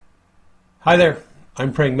Hi there,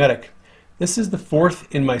 I'm Praying Medic. This is the fourth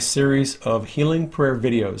in my series of healing prayer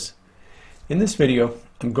videos. In this video,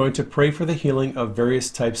 I'm going to pray for the healing of various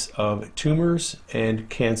types of tumors and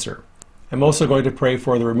cancer. I'm also going to pray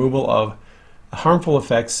for the removal of the harmful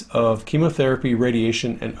effects of chemotherapy,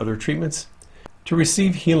 radiation, and other treatments. To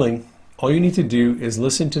receive healing, all you need to do is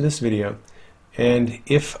listen to this video, and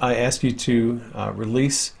if I ask you to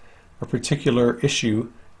release a particular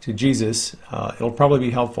issue to Jesus, it'll probably be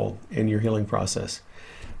helpful in your healing process.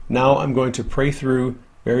 Now I'm going to pray through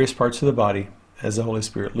various parts of the body as the Holy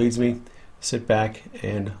Spirit leads me. Sit back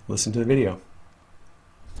and listen to the video.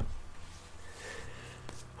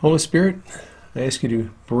 Holy Spirit, I ask you to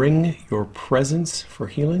bring your presence for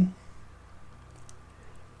healing.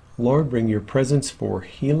 Lord, bring your presence for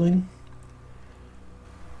healing.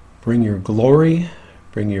 Bring your glory,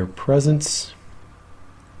 bring your presence.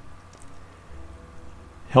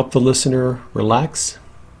 Help the listener relax.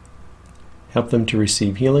 Help them to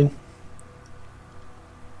receive healing.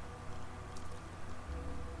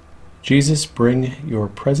 Jesus, bring your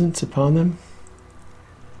presence upon them.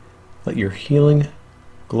 Let your healing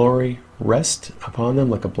glory rest upon them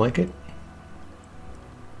like a blanket.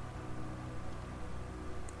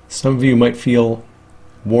 Some of you might feel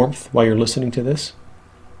warmth while you're listening to this.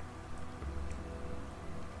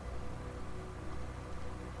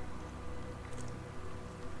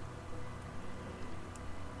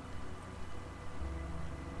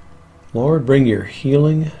 Lord, bring your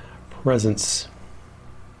healing presence.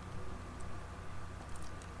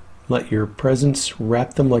 Let your presence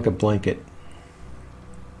wrap them like a blanket.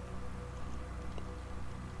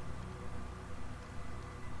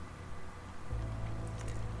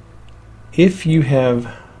 If you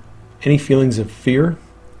have any feelings of fear,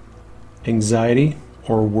 anxiety,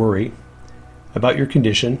 or worry about your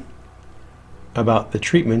condition, about the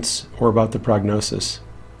treatments, or about the prognosis,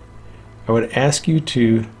 I would ask you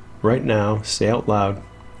to right now say out loud,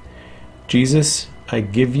 Jesus, I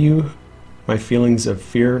give you my feelings of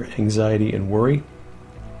fear, anxiety, and worry.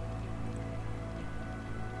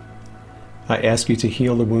 I ask you to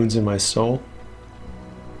heal the wounds in my soul.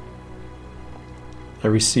 I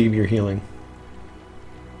receive your healing.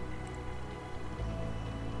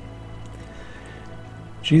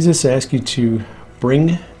 Jesus, I ask you to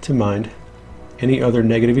bring to mind any other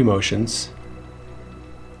negative emotions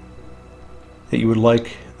that you would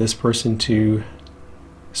like this person to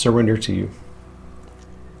surrender to you.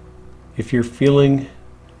 If you're feeling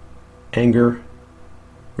anger,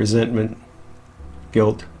 resentment,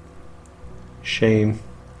 guilt, shame,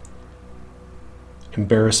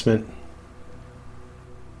 embarrassment,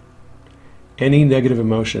 any negative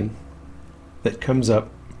emotion that comes up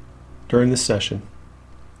during this session,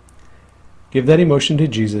 give that emotion to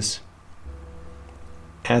Jesus.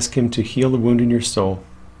 Ask him to heal the wound in your soul,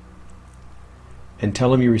 and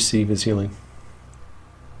tell him you receive his healing.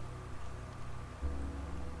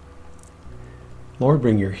 Lord,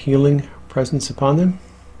 bring your healing presence upon them.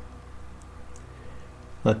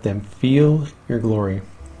 Let them feel your glory.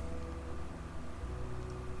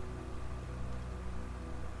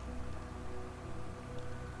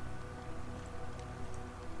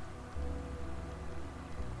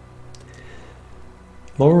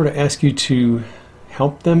 Lord, I ask you to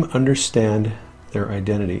help them understand their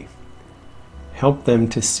identity. Help them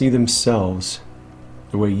to see themselves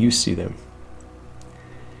the way you see them.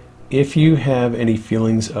 If you have any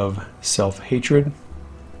feelings of self-hatred,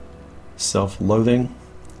 self-loathing,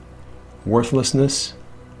 worthlessness,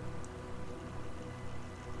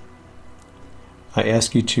 I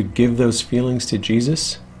ask you to give those feelings to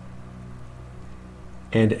Jesus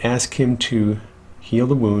and ask him to heal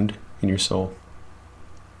the wound in your soul.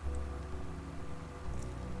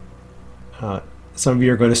 Some of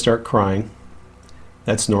you are going to start crying.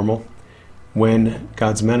 That's normal. When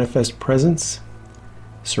God's manifest presence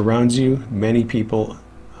surrounds you, many people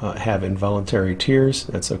have involuntary tears.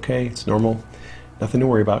 That's okay. It's normal. Nothing to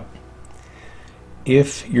worry about.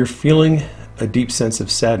 If you're feeling a deep sense of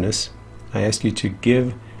sadness, I ask you to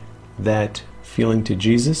give that feeling to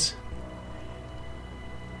Jesus.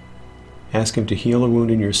 Ask him to heal a wound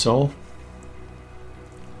in your soul.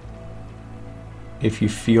 If you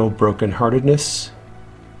feel brokenheartedness,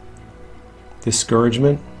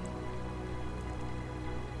 discouragement,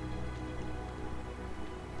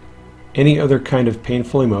 any other kind of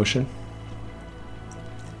painful emotion,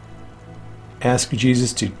 ask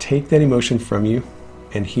Jesus to take that emotion from you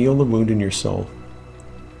and heal the wound in your soul.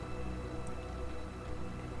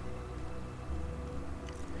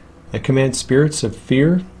 I command spirits of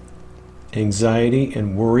fear, anxiety,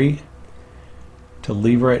 and worry to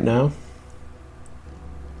leave right now.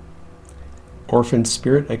 orphan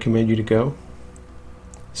spirit, I command you to go.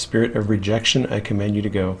 Spirit of rejection, I command you to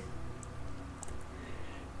go.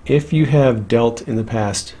 If you have dealt in the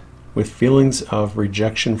past with feelings of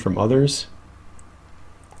rejection from others,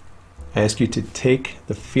 I ask you to take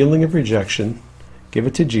the feeling of rejection, give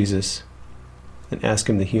it to Jesus, and ask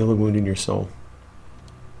Him to heal the wound in your soul.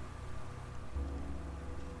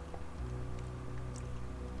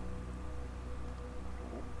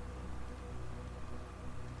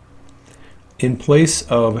 In place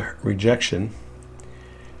of rejection,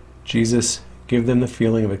 Jesus, give them the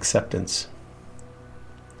feeling of acceptance.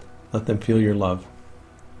 Let them feel your love.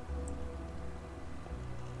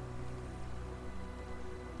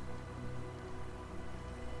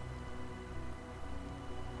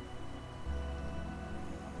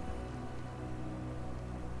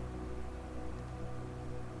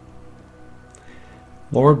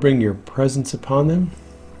 Lord, bring your presence upon them,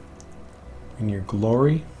 bring your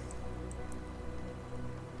glory.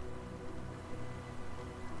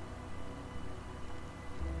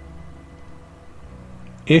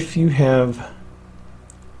 If you have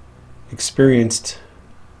experienced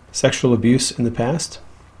sexual abuse in the past,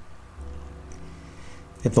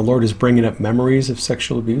 if the Lord is bringing up memories of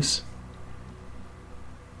sexual abuse,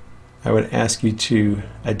 I would ask you to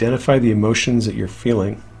identify the emotions that you're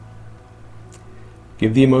feeling.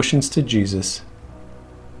 Give the emotions to Jesus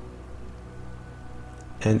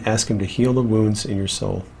and ask Him to heal the wounds in your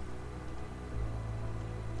soul.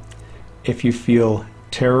 If you feel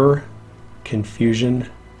terror, confusion,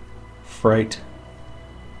 fright,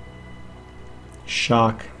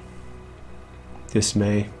 shock,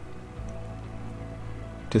 dismay,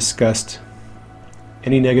 disgust,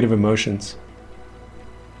 any negative emotions,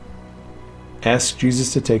 ask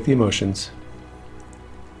Jesus to take the emotions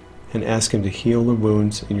and ask Him to heal the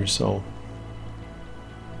wounds in your soul.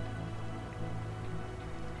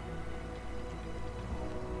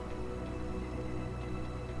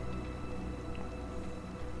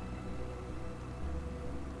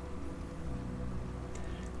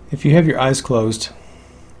 If you have your eyes closed,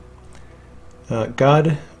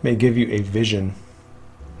 God may give you a vision.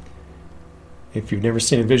 If you've never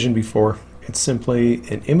seen a vision before, it's simply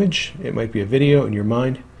an image. It might be a video in your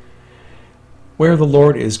mind where the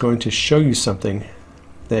Lord is going to show you something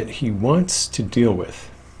that He wants to deal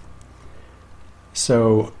with.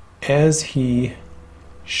 So as He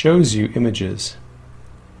shows you images,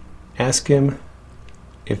 ask Him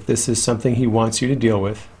if this is something He wants you to deal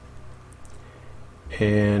with,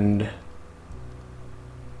 and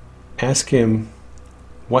ask Him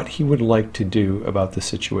what He would like to do about the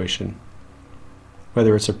situation,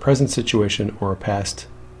 whether it's a present situation or a past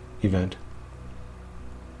event.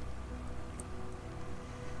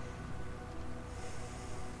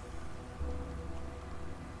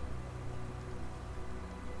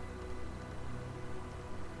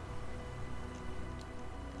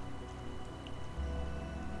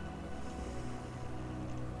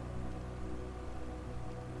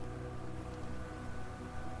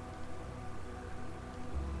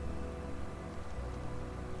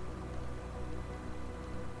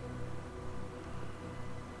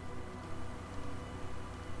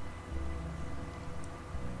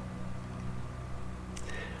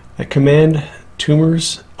 I command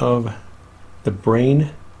tumors of the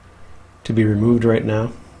brain to be removed right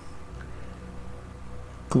now.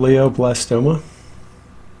 Glioblastoma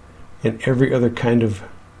and every other kind of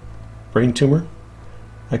brain tumor,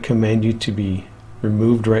 I command you to be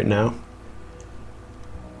removed right now.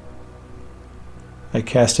 I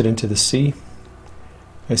cast it into the sea.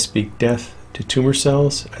 I speak death to tumor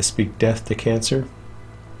cells. I speak death to cancer.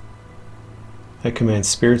 I command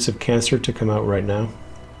spirits of cancer to come out right now.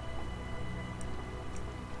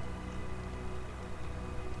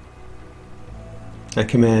 I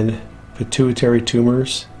command pituitary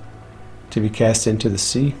tumors to be cast into the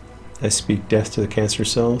sea. I speak death to the cancer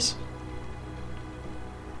cells.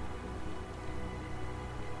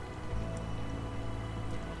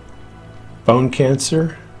 Bone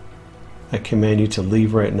cancer, I command you to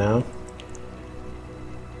leave right now.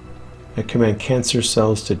 I command cancer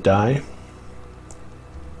cells to die.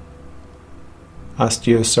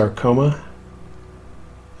 Osteosarcoma,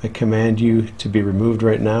 I command you to be removed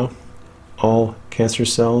right now. All cancer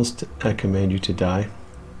cells, I command you to die.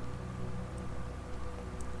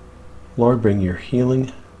 Lord, bring your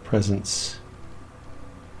healing presence.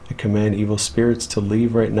 I command evil spirits to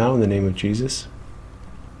leave right now in the name of Jesus.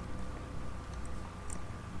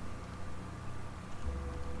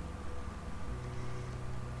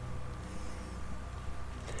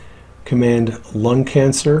 Command lung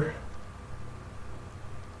cancer,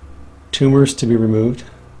 tumors to be removed.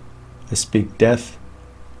 I speak death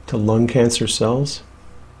to lung cancer cells,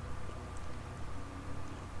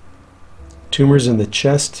 tumors in the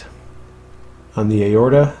chest, on the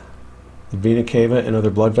aorta, the vena cava, and other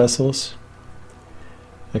blood vessels.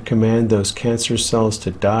 I command those cancer cells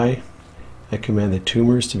to die. I command the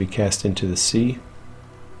tumors to be cast into the sea.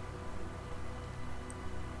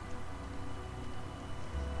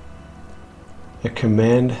 I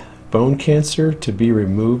command bone cancer to be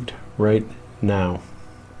removed right now.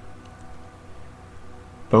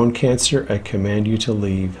 Bone cancer, I command you to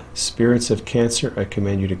leave. Spirits of cancer, I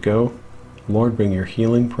command you to go. Lord, bring your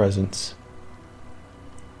healing presence.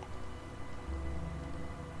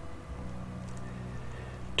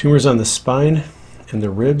 Tumors on the spine and the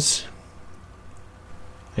ribs,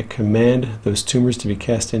 I command those tumors to be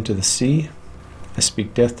cast into the sea. I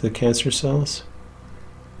speak death to the cancer cells.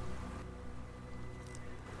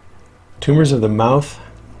 Tumors of the mouth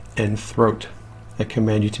and throat, I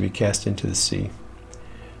command you to be cast into the sea.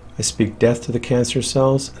 I speak death to the cancer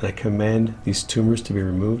cells, and I command these tumors to be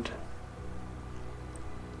removed.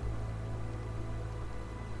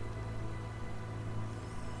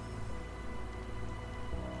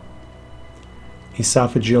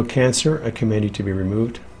 Esophageal cancer, I command you to be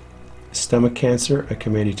removed. Stomach cancer, I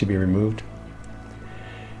command you to be removed.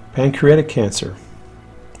 Pancreatic cancer,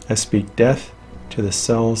 I speak death to the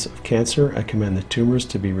cells of cancer. I command the tumors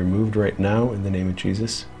to be removed right now in the name of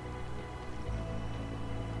Jesus.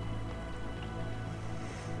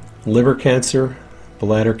 Liver cancer,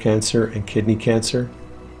 bladder cancer, and kidney cancer,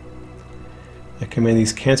 I command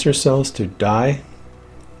these cancer cells to die.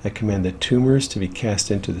 I command the tumors to be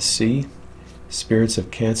cast into the sea. Spirits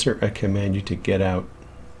of cancer, I command you to get out.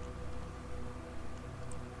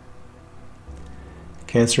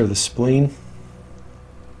 Cancer of the spleen,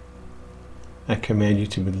 I command you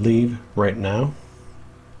to leave right now.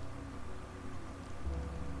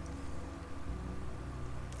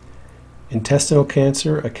 Intestinal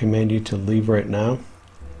cancer, I command you to leave right now.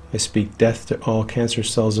 I speak death to all cancer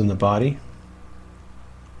cells in the body.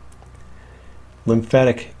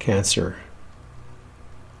 Lymphatic cancer,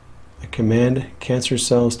 I command cancer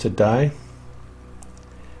cells to die.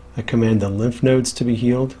 I command the lymph nodes to be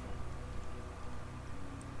healed.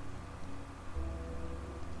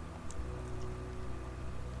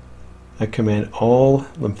 I command all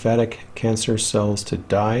lymphatic cancer cells to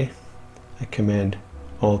die. I command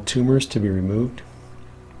all tumors to be removed.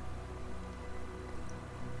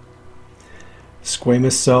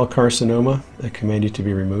 Squamous cell carcinoma, I command you to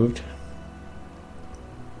be removed.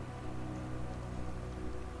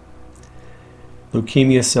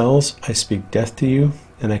 Leukemia cells, I speak death to you,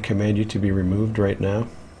 and I command you to be removed right now.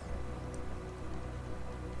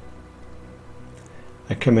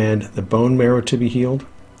 I command the bone marrow to be healed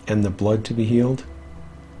and the blood to be healed.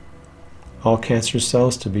 All cancer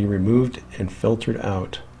cells to be removed and filtered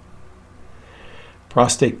out.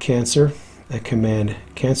 Prostate cancer, I command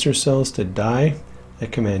cancer cells to die. I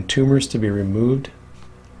command tumors to be removed.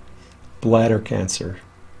 Bladder cancer,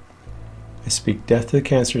 I speak death to the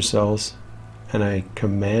cancer cells, and I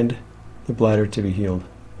command the bladder to be healed.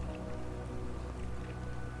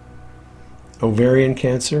 Ovarian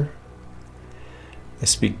cancer, I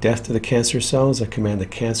speak death to the cancer cells. I command the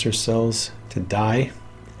cancer cells to die.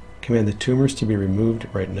 I command the tumors to be removed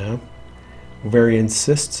right now. Ovarian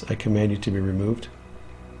cysts, I command you to be removed.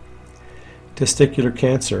 Testicular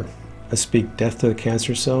cancer, I speak death to the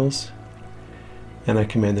cancer cells, and I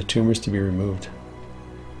command the tumors to be removed.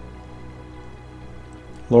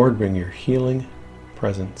 Lord, bring your healing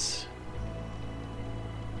presence.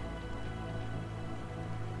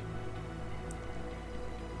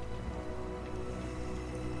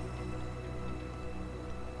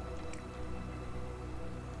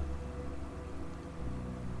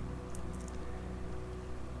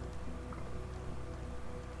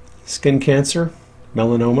 Skin cancer,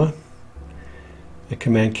 melanoma, I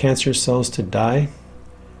command cancer cells to die.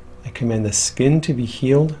 I command the skin to be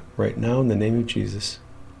healed right now in the name of Jesus.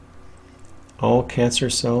 All cancer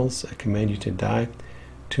cells, I command you to die.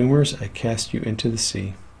 Tumors, I cast you into the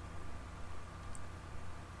sea.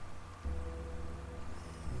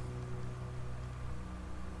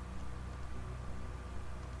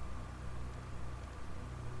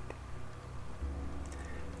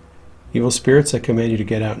 Evil spirits, I command you to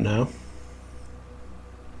get out now.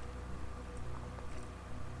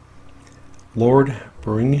 Lord,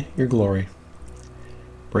 bring your glory.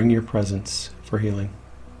 Bring your presence for healing.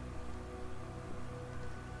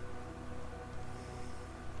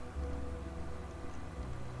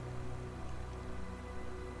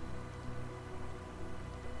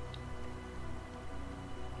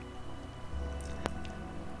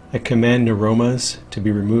 I command neuromas to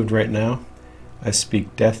be removed right now. I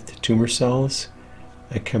speak death to tumor cells.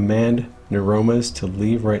 I command neuromas to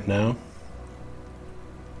leave right now.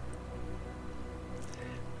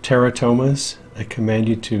 Teratomas, I command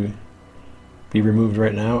you to be removed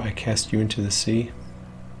right now. I cast you into the sea.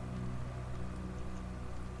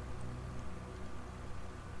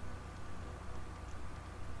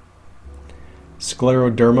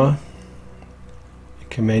 Scleroderma, I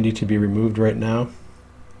command you to be removed right now.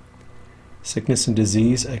 Sickness and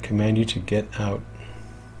disease, I command you to get out.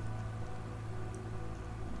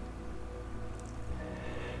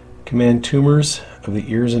 Command tumors of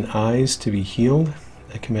the ears and eyes to be healed.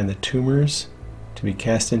 I command the tumors to be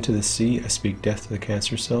cast into the sea. I speak death to the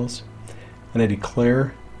cancer cells. And I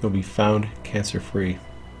declare you'll be found cancer-free.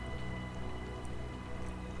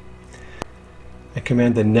 I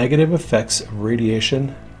command the negative effects of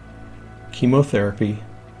radiation, chemotherapy,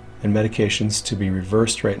 and medications to be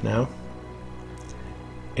reversed right now.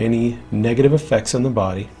 Any negative effects on the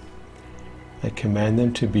body, I command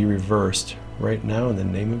them to be reversed right now in the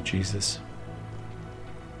name of Jesus.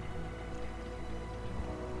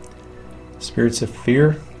 Spirits of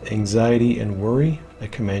fear, anxiety, and worry, I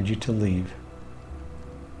command you to leave.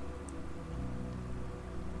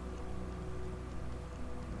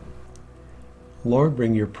 Lord,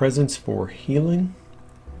 bring your presence for healing.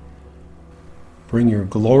 Bring your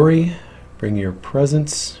glory. Bring your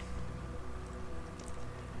presence.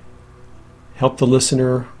 Help the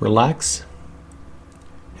listener relax.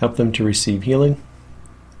 Help them to receive healing.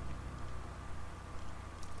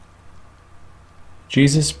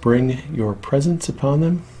 Jesus, bring your presence upon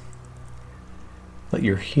them. Let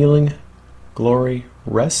your healing glory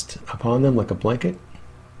rest upon them like a blanket.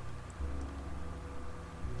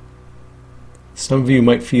 Some of you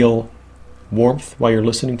might feel warmth while you're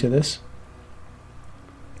listening to this.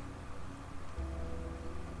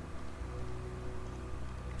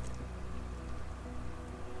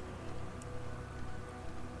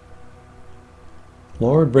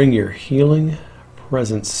 Lord, bring your healing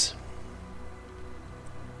presence.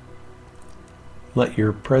 Let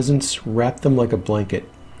your presence wrap them like a blanket.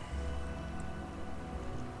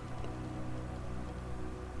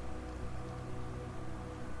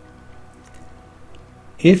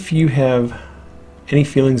 If you have any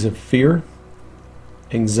feelings of fear,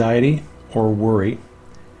 anxiety, or worry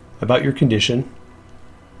about your condition,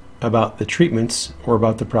 about the treatments, or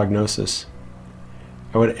about the prognosis,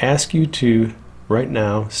 I would ask you to right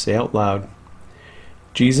now say out loud,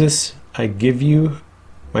 Jesus, I give you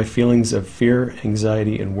my feelings of fear,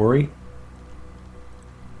 anxiety, and worry.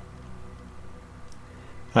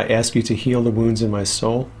 I ask you to heal the wounds in my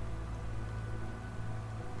soul.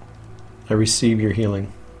 I receive your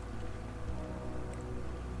healing.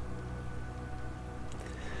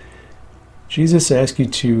 Jesus, I ask you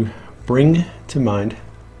to bring to mind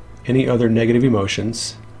any other negative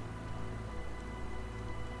emotions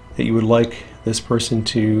that you would like this person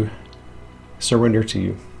to surrender to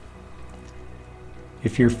you.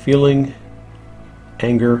 If you're feeling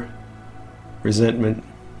anger, resentment,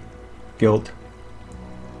 guilt,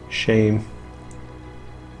 shame,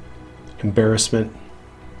 embarrassment,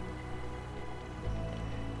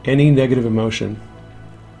 any negative emotion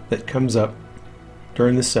that comes up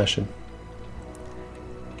during this session,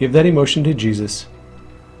 give that emotion to Jesus.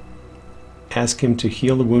 Ask him to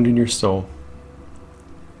heal the wound in your soul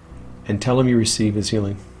and tell him you receive his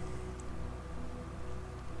healing.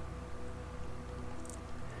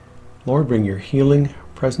 Lord, bring your healing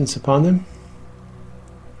presence upon them.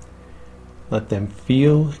 Let them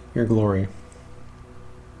feel your glory.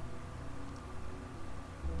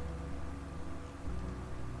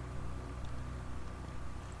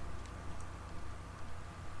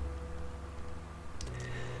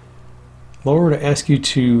 Lord, I ask you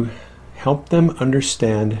to help them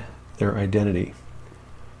understand their identity.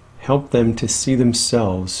 Help them to see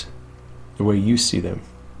themselves the way you see them.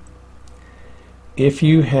 If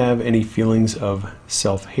you have any feelings of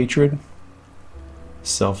self-hatred,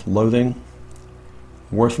 self-loathing,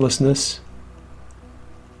 worthlessness,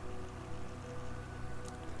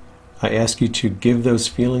 I ask you to give those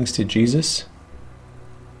feelings to Jesus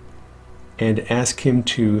and ask him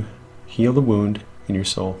to heal the wound in your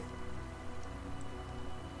soul.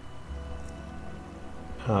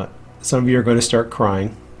 Some of you are going to start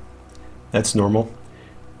crying. That's normal.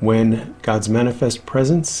 When God's manifest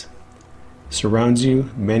presence surrounds you,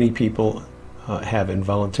 many people have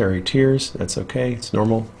involuntary tears. That's okay. It's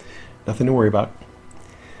normal. Nothing to worry about.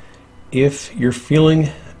 If you're feeling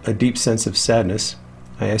a deep sense of sadness,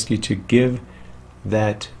 I ask you to give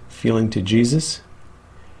that feeling to Jesus.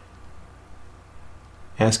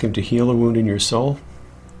 Ask him to heal a wound in your soul.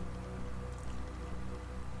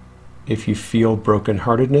 If you feel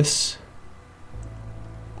brokenheartedness,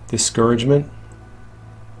 discouragement,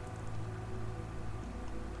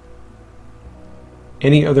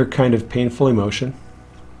 any other kind of painful emotion,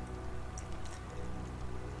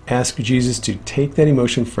 ask Jesus to take that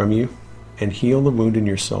emotion from you and heal the wound in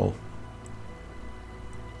your soul.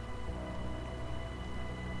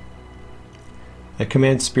 I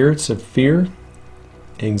command spirits of fear,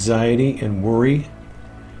 anxiety, and worry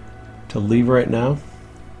to leave right now.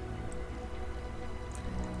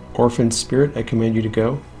 Orphan spirit, I command you to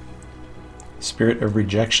go. Spirit of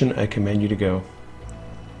rejection, I command you to go.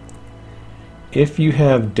 If you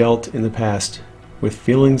have dealt in the past with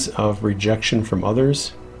feelings of rejection from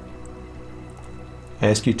others, I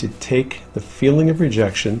ask you to take the feeling of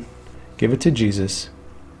rejection, give it to Jesus,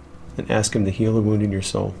 and ask Him to heal the wound in your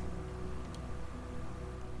soul.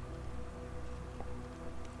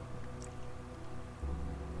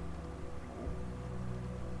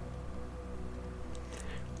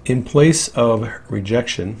 In place of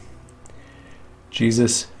rejection,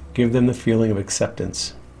 Jesus, give them the feeling of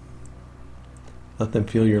acceptance. Let them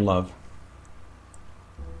feel your love.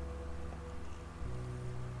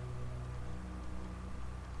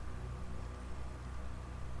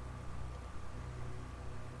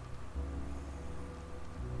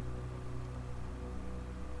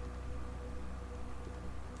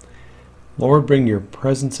 Lord, bring your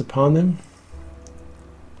presence upon them,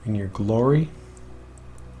 bring your glory.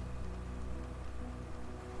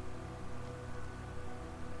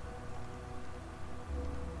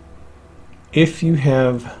 If you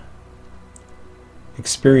have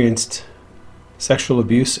experienced sexual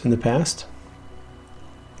abuse in the past,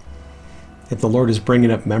 if the Lord is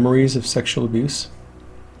bringing up memories of sexual abuse,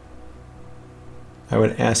 I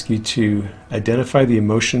would ask you to identify the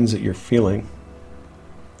emotions that you're feeling.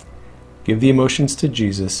 Give the emotions to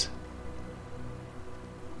Jesus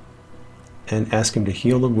and ask Him to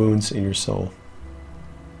heal the wounds in your soul.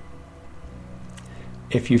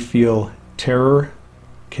 If you feel terror,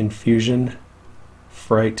 confusion,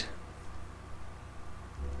 fright,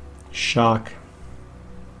 shock,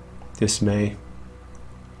 dismay,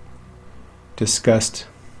 disgust,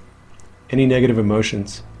 any negative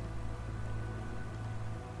emotions,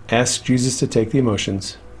 ask Jesus to take the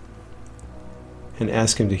emotions and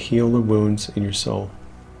ask Him to heal the wounds in your soul.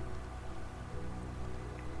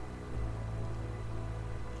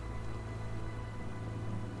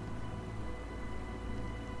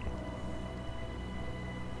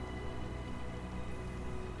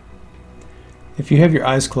 If you have your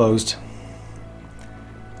eyes closed,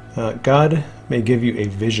 God may give you a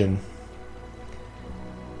vision.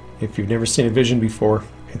 If you've never seen a vision before,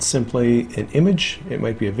 it's simply an image. It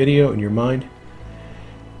might be a video in your mind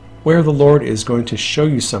where the Lord is going to show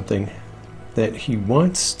you something that He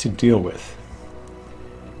wants to deal with.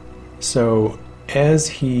 So as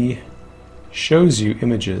He shows you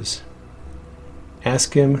images,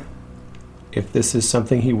 ask Him if this is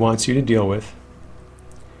something He wants you to deal with,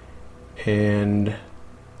 and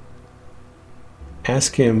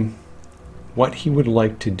ask Him what He would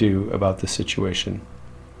like to do about the situation,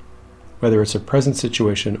 whether it's a present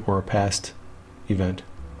situation or a past event.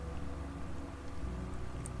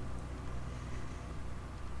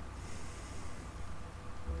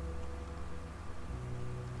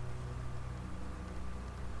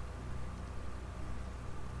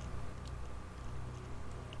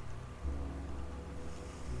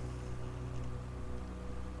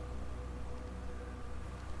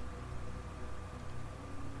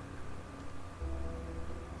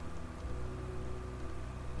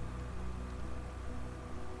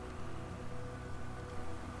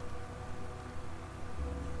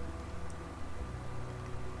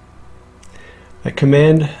 I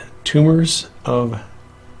command tumors of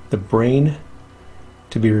the brain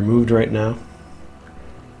to be removed right now.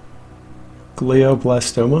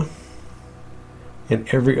 Glioblastoma and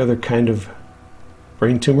every other kind of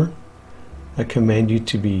brain tumor, I command you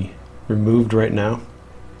to be removed right now.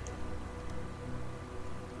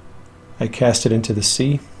 I cast it into the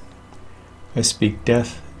sea. I speak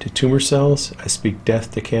death to tumor cells. I speak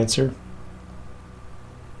death to cancer.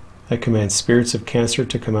 I command spirits of cancer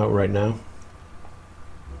to come out right now.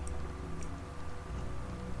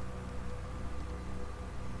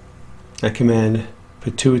 I command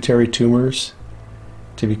pituitary tumors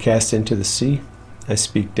to be cast into the sea. I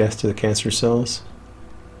speak death to the cancer cells.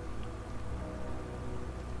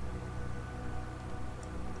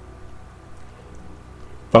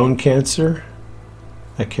 Bone cancer,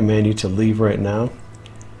 I command you to leave right now.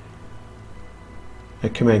 I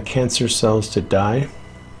command cancer cells to die.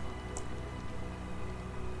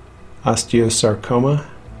 Osteosarcoma,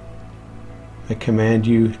 I command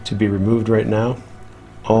you to be removed right now.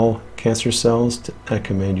 All cancer cells, I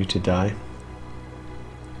command you to die.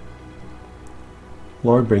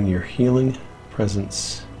 Lord, bring your healing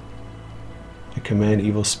presence. I command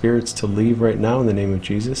evil spirits to leave right now in the name of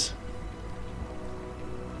Jesus.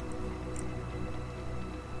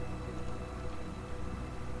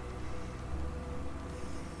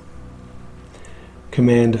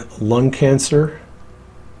 Command lung cancer,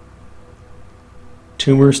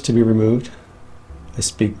 tumors to be removed. I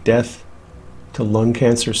speak death to lung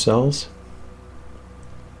cancer cells.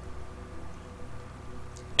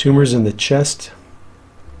 Tumors in the chest,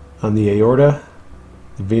 on the aorta,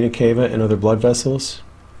 the vena cava, and other blood vessels.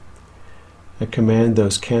 I command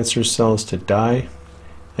those cancer cells to die.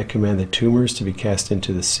 I command the tumors to be cast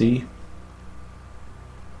into the sea.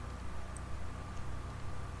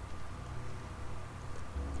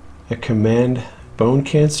 I command bone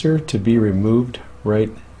cancer to be removed right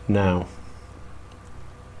now.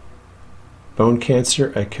 Bone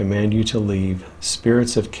cancer, I command you to leave.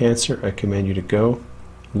 Spirits of cancer, I command you to go.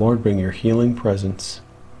 Lord, bring your healing presence.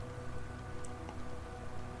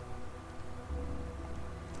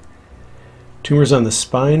 Tumors on the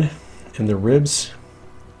spine and the ribs,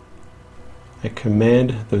 I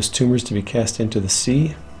command those tumors to be cast into the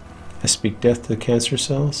sea. I speak death to the cancer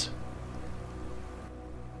cells.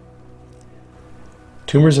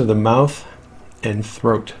 Tumors of the mouth and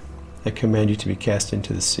throat, I command you to be cast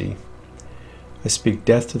into the sea. I speak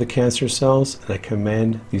death to the cancer cells, and I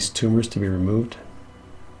command these tumors to be removed.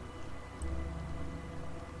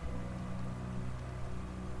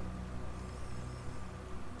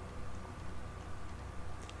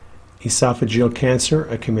 Esophageal cancer,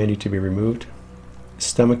 I command you to be removed.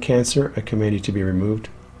 Stomach cancer, I command you to be removed.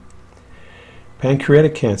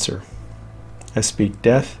 Pancreatic cancer, I speak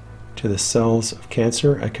death to the cells of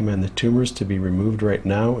cancer. I command the tumors to be removed right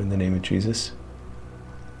now in the name of Jesus.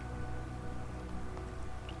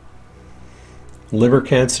 Liver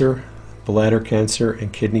cancer, bladder cancer,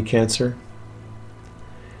 and kidney cancer,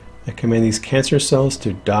 I command these cancer cells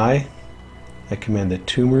to die. I command the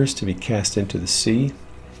tumors to be cast into the sea.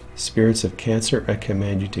 Spirits of cancer, I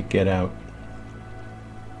command you to get out.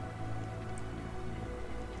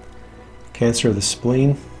 Cancer of the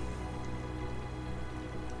spleen,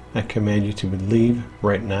 I command you to leave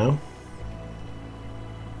right now.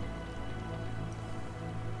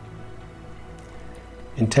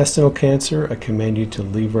 Intestinal cancer, I command you to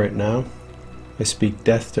leave right now. I speak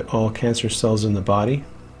death to all cancer cells in the body.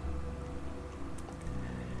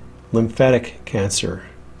 Lymphatic cancer,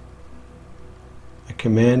 I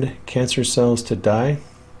command cancer cells to die.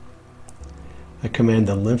 I command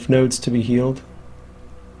the lymph nodes to be healed.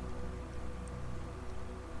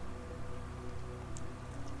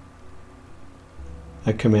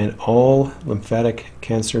 I command all lymphatic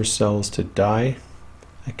cancer cells to die.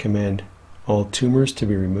 I command all tumors to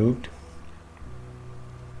be removed.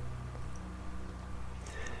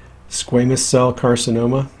 Squamous cell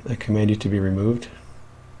carcinoma, I command you to be removed.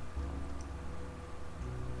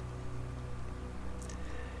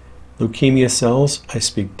 Leukemia cells, I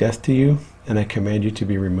speak death to you, and I command you to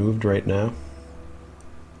be removed right now.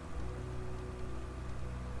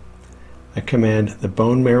 I command the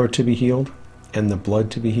bone marrow to be healed and the blood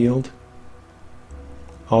to be healed.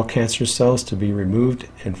 All cancer cells to be removed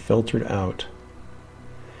and filtered out.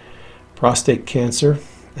 Prostate cancer,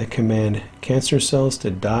 I command cancer cells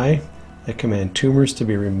to die. I command tumors to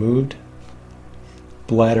be removed.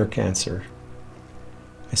 Bladder cancer,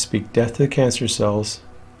 I speak death to the cancer cells,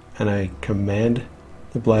 and I command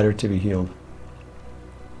the bladder to be healed.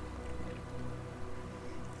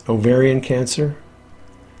 Ovarian cancer,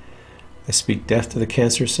 I speak death to the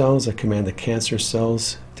cancer cells. I command the cancer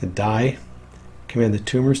cells to die. I command the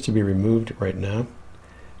tumors to be removed right now.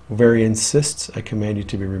 Ovarian cysts, I command you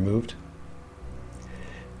to be removed.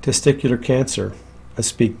 Testicular cancer, I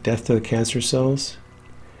speak death to the cancer cells,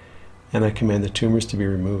 and I command the tumors to be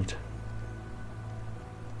removed.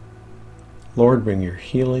 Lord, bring your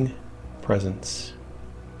healing presence.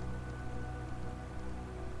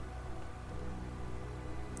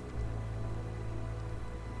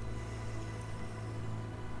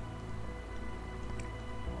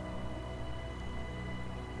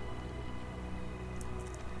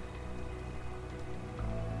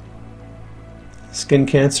 Skin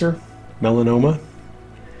cancer, melanoma,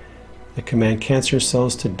 I command cancer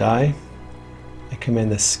cells to die. I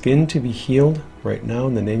command the skin to be healed right now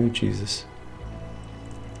in the name of Jesus.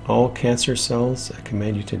 All cancer cells, I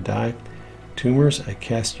command you to die. Tumors, I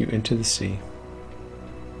cast you into the sea.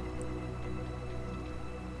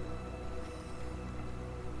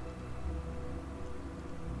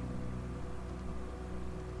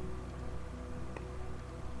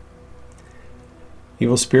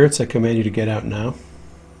 Evil spirits, I command you to get out now.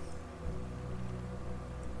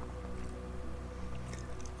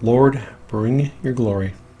 Lord, bring your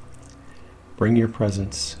glory. Bring your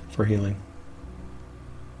presence for healing.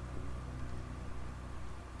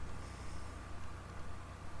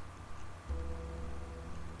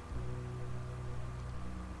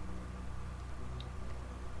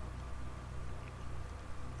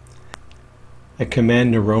 I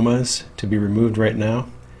command neuromas to be removed right now.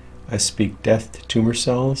 I speak death to tumor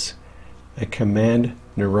cells. I command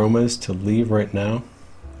neuromas to leave right now.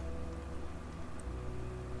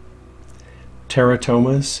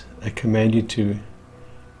 Teratomas, I command you to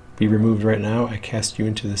be removed right now. I cast you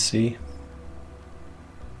into the sea.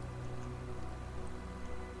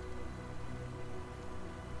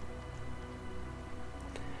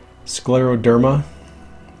 Scleroderma,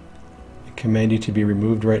 I command you to be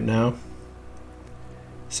removed right now.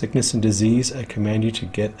 Sickness and disease, I command you to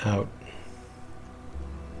get out.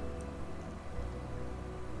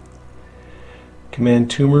 Command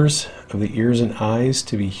tumors of the ears and eyes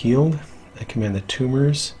to be healed. I command the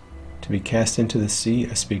tumors to be cast into the sea.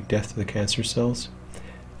 I speak death to the cancer cells.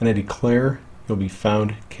 And I declare you'll be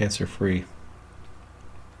found cancer-free.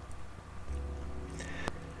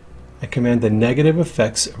 I command the negative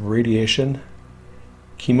effects of radiation,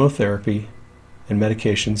 chemotherapy, and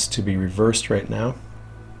medications to be reversed right now.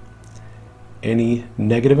 Any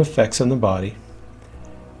negative effects on the body,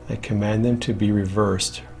 I command them to be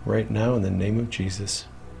reversed right now in the name of Jesus.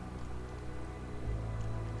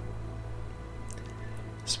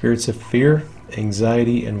 Spirits of fear,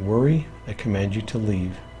 anxiety, and worry, I command you to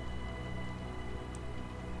leave.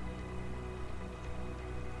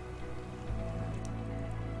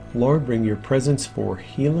 Lord, bring your presence for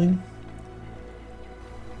healing.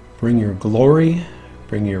 Bring your glory.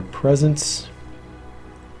 Bring your presence.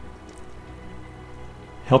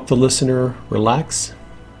 Help the listener relax.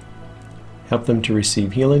 Help them to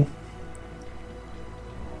receive healing.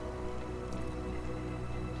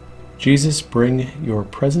 Jesus, bring your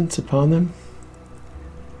presence upon them.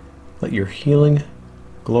 Let your healing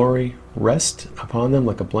glory rest upon them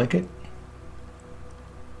like a blanket.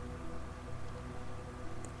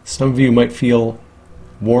 Some of you might feel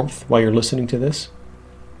warmth while you're listening to this.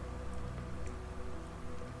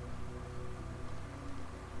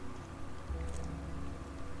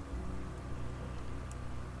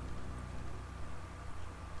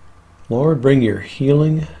 Lord, bring your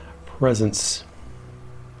healing presence.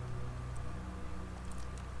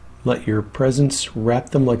 Let your presence wrap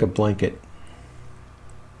them like a blanket.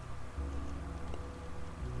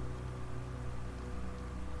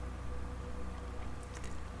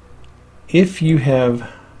 If you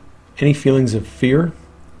have any feelings of fear,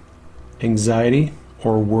 anxiety,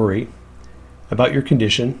 or worry about your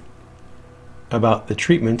condition, about the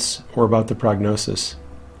treatments, or about the prognosis,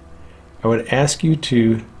 I would ask you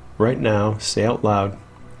to right now say out loud,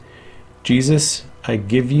 Jesus, I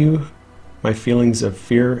give you my feelings of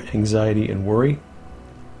fear, anxiety, and worry.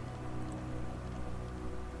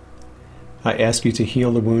 I ask you to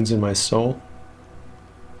heal the wounds in my soul.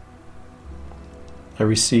 I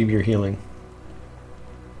receive your healing.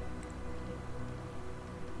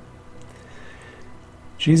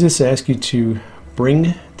 Jesus, I ask you to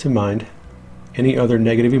bring to mind any other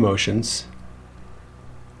negative emotions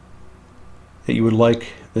that you would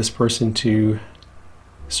like this person to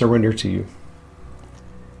surrender to you.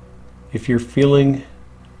 If you're feeling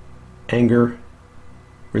anger,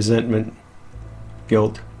 resentment,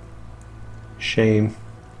 guilt, shame,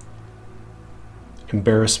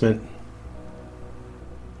 embarrassment,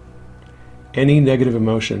 any negative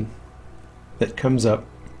emotion that comes up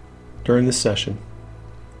during this session,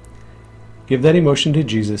 give that emotion to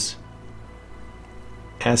Jesus.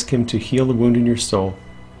 Ask him to heal the wound in your soul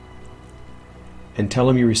and tell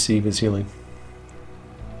him you receive his healing.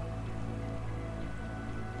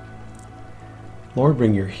 Lord,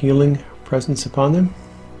 bring your healing presence upon them.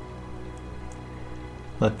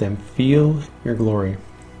 Let them feel your glory.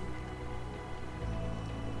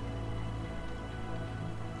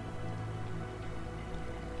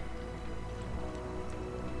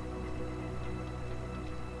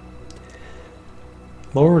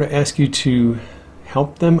 Lord, I ask you to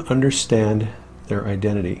help them understand their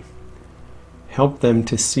identity. Help them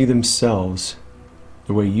to see themselves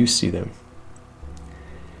the way you see them.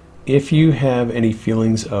 If you have any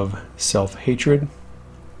feelings of self-hatred,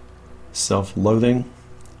 self-loathing,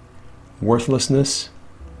 worthlessness,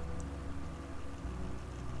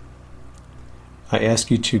 I ask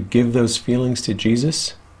you to give those feelings to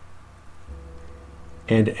Jesus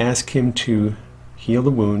and ask him to heal the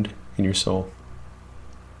wound in your soul.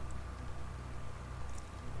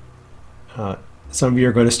 Some of you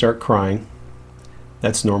are going to start crying.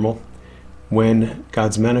 That's normal. When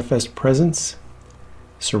God's manifest presence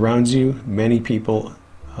surrounds you, many people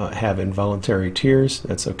have involuntary tears.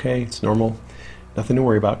 That's okay. It's normal. Nothing to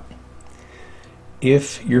worry about.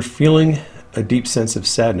 If you're feeling a deep sense of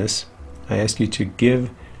sadness, I ask you to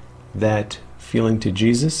give that feeling to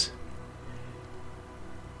Jesus.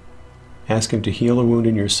 Ask Him to heal a wound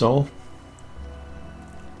in your soul.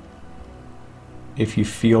 If you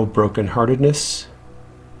feel brokenheartedness,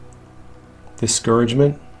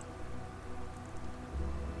 discouragement,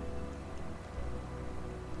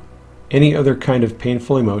 any other kind of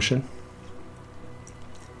painful emotion,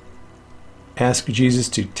 ask Jesus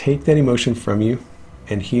to take that emotion from you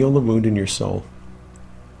and heal the wound in your soul.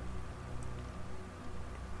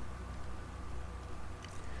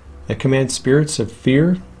 I command spirits of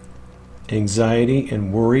fear, anxiety,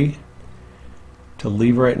 and worry to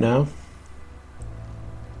leave right now.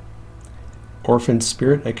 Orphan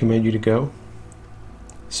spirit, I command you to go.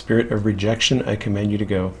 Spirit of rejection, I command you to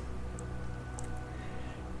go.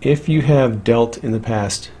 If you have dealt in the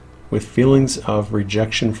past with feelings of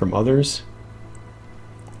rejection from others,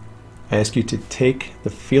 I ask you to take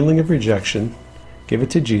the feeling of rejection, give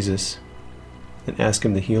it to Jesus, and ask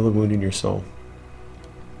Him to heal the wound in your soul.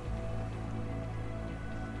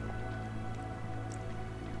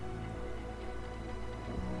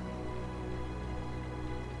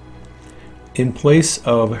 In place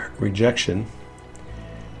of rejection,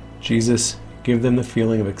 Jesus, give them the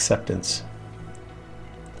feeling of acceptance.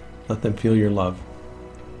 Let them feel your love.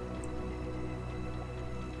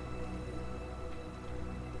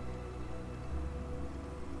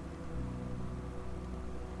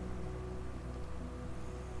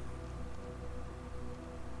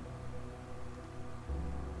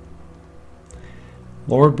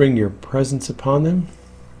 Lord, bring your presence upon them,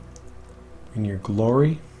 bring your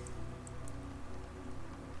glory.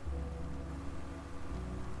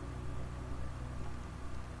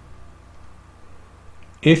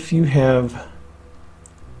 If you have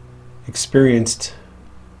experienced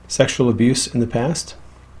sexual abuse in the past,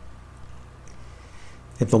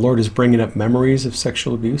 if the Lord is bringing up memories of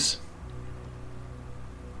sexual abuse,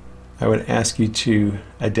 I would ask you to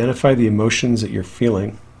identify the emotions that you're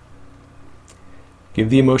feeling.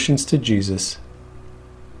 Give the emotions to Jesus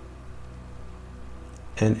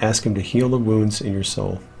and ask Him to heal the wounds in your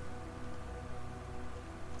soul.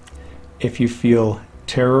 If you feel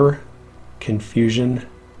terror, confusion,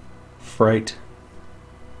 fright,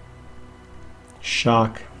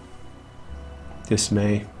 shock,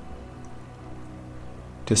 dismay,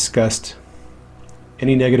 disgust,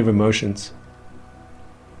 any negative emotions,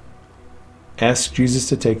 ask Jesus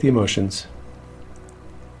to take the emotions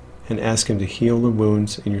and ask Him to heal the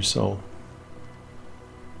wounds in your soul.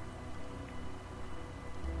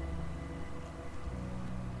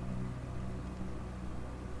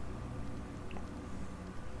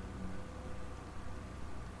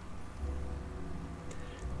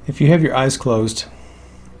 If you have your eyes closed,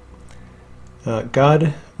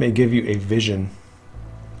 God may give you a vision.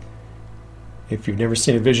 If you've never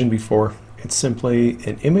seen a vision before, it's simply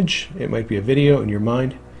an image. It might be a video in your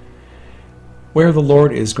mind where the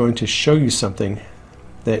Lord is going to show you something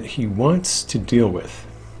that He wants to deal with.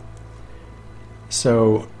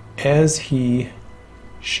 So as He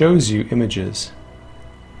shows you images,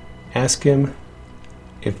 ask Him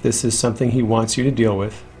if this is something He wants you to deal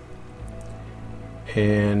with,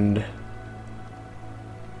 and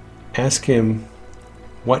ask Him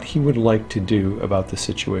what He would like to do about the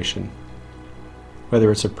situation, whether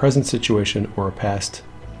it's a present situation or a past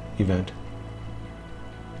event.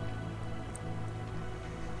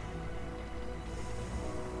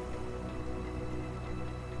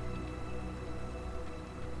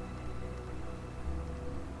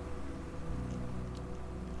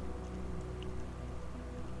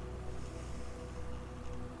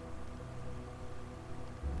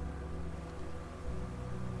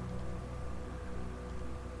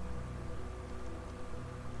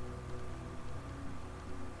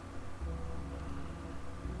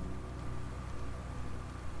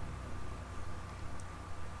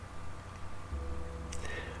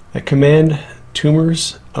 I command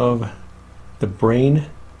tumors of the brain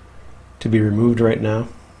to be removed right now.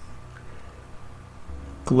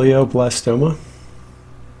 Glioblastoma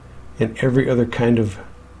and every other kind of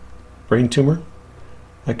brain tumor,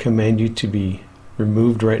 I command you to be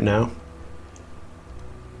removed right now.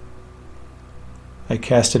 I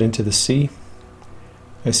cast it into the sea.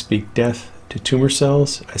 I speak death to tumor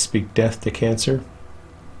cells. I speak death to cancer.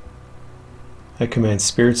 I command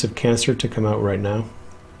spirits of cancer to come out right now.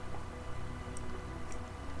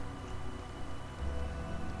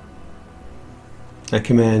 I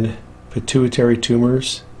command pituitary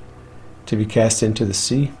tumors to be cast into the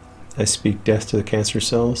sea. I speak death to the cancer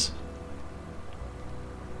cells.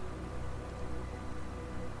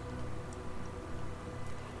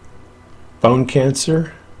 Bone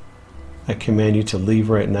cancer, I command you to leave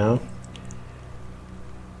right now.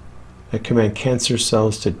 I command cancer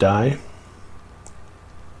cells to die.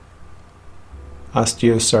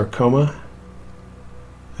 Osteosarcoma,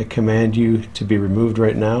 I command you to be removed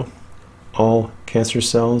right now. All cancer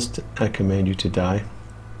cells, I command you to die.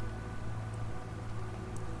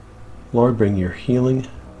 Lord, bring your healing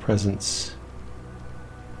presence.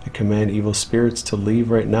 I command evil spirits to leave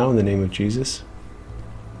right now in the name of Jesus.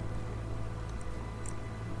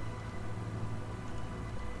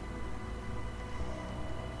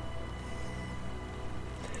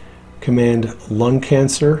 Command lung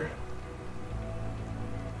cancer,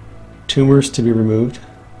 tumors to be removed.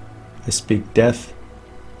 I speak death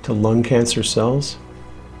to lung cancer cells.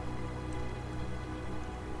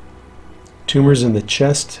 Tumors in the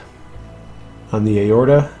chest, on the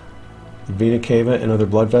aorta, the vena cava, and other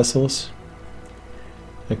blood vessels.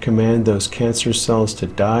 I command those cancer cells to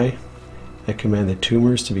die. I command the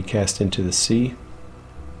tumors to be cast into the sea.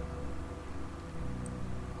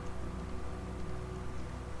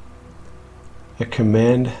 I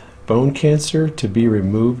command bone cancer to be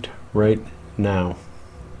removed right now.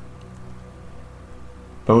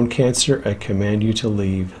 Bone cancer, I command you to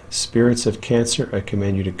leave. Spirits of cancer, I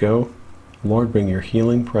command you to go. Lord, bring your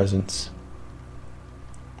healing presence.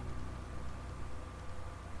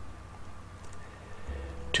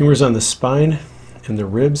 Tumors on the spine and the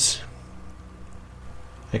ribs,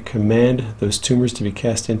 I command those tumors to be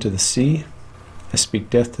cast into the sea. I speak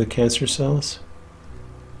death to the cancer cells.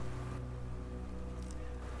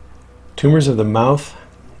 Tumors of the mouth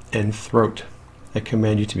and throat, I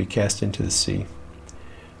command you to be cast into the sea.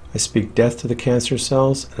 I speak death to the cancer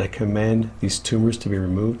cells, and I command these tumors to be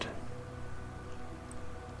removed.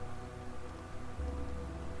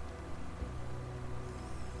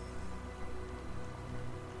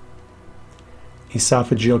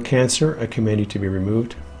 Esophageal cancer, I command you to be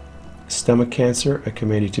removed. Stomach cancer, I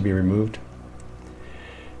command you to be removed.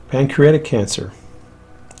 Pancreatic cancer,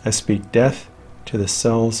 I speak death to the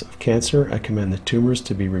cells of cancer. I command the tumors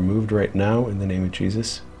to be removed right now in the name of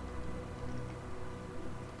Jesus.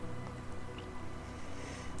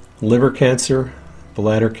 Liver cancer,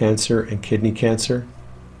 bladder cancer, and kidney cancer,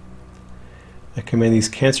 I command these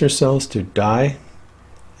cancer cells to die.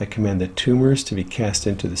 I command the tumors to be cast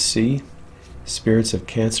into the sea. Spirits of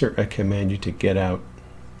cancer, I command you to get out.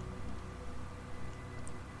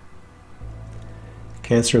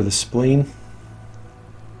 Cancer of the spleen,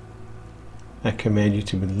 I command you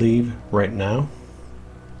to leave right now.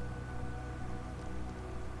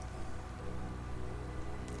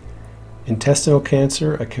 Intestinal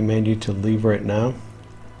cancer, I command you to leave right now.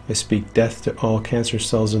 I speak death to all cancer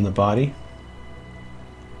cells in the body.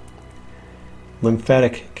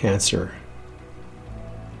 Lymphatic cancer,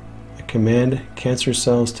 I command cancer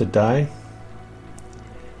cells to die.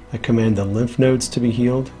 I command the lymph nodes to be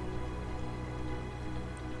healed.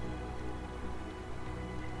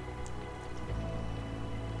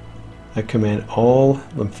 I command all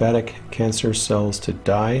lymphatic cancer cells to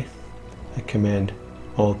die. I command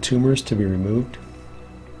all tumors to be removed.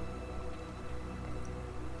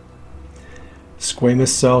 Squamous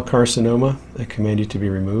cell carcinoma, I command you to be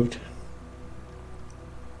removed.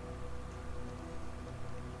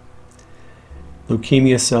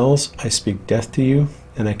 Leukemia cells, I speak death to you,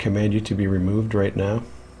 and I command you to be removed right now.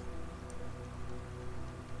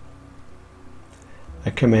 I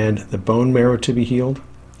command the bone marrow to be healed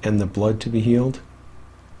and the blood to be healed.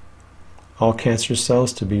 All cancer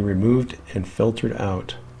cells to be removed and filtered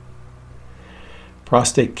out.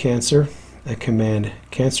 Prostate cancer, I command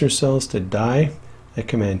cancer cells to die. I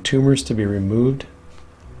command tumors to be removed.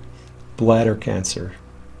 Bladder cancer,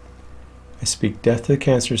 I speak death to the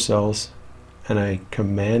cancer cells, and I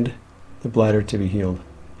command the bladder to be healed.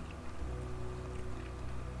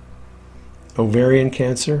 Ovarian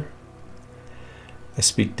cancer, I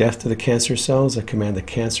speak death to the cancer cells. I command the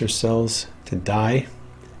cancer cells to die.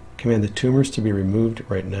 I command the tumors to be removed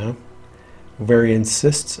right now. Ovarian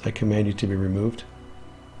cysts, I command you to be removed.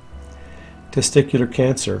 Testicular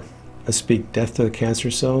cancer, I speak death to the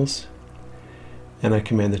cancer cells, and I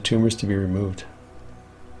command the tumors to be removed.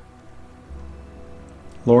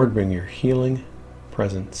 Lord, bring your healing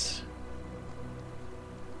presence.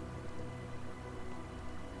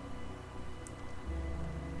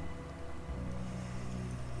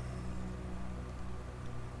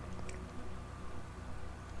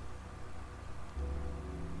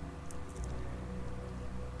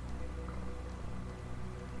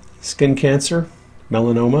 Skin cancer,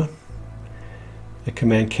 melanoma. I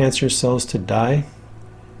command cancer cells to die.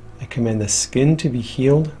 I command the skin to be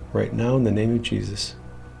healed right now in the name of Jesus.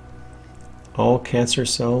 All cancer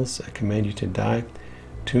cells, I command you to die.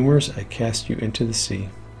 Tumors, I cast you into the sea.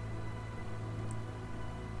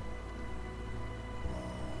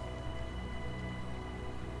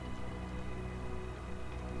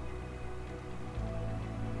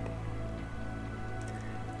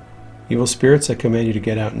 Evil spirits, I command you to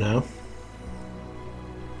get out now.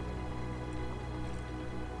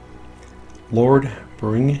 Lord,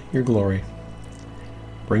 bring your glory.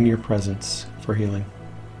 Bring your presence for healing.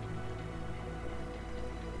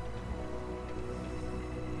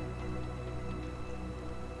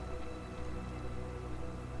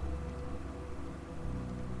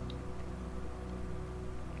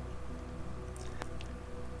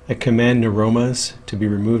 I command neuromas to be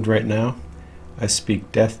removed right now. I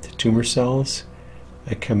speak death to tumor cells.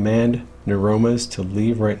 I command neuromas to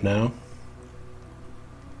leave right now.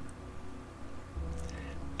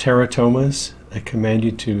 Teratomas, I command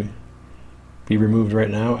you to be removed right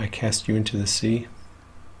now. I cast you into the sea.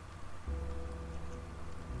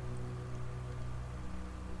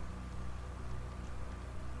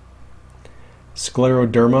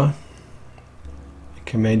 Scleroderma, I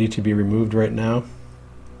command you to be removed right now.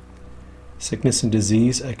 Sickness and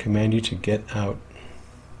disease, I command you to get out.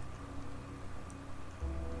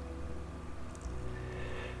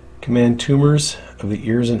 Command tumors of the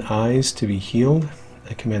ears and eyes to be healed.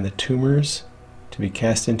 I command the tumors to be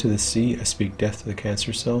cast into the sea. I speak death to the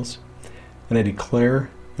cancer cells. And I declare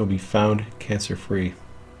you'll be found cancer-free.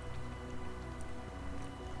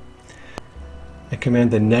 I command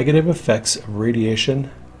the negative effects of radiation,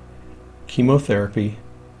 chemotherapy,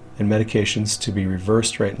 and medications to be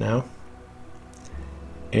reversed right now.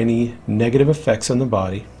 Any negative effects on the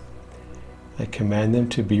body, I command them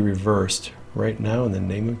to be reversed right now in the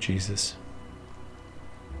name of Jesus.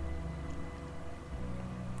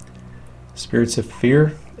 Spirits of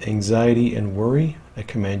fear, anxiety, and worry, I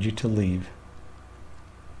command you to leave.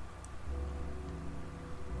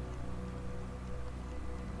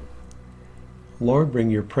 Lord, bring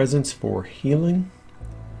your presence for healing.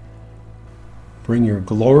 Bring your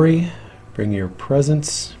glory. Bring your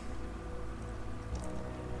presence.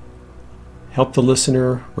 Help the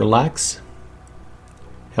listener relax.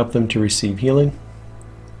 Help them to receive healing.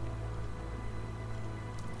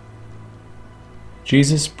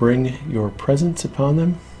 Jesus, bring your presence upon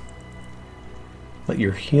them. Let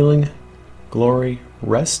your healing glory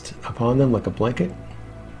rest upon them like a blanket.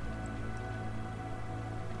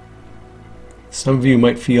 Some of you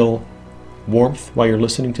might feel warmth while you're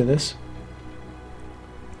listening to this.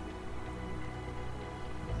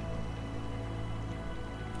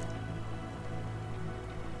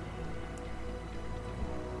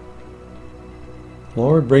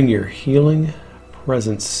 Lord, bring your healing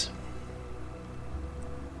presence.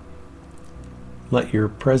 Let your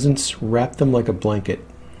presence wrap them like a blanket.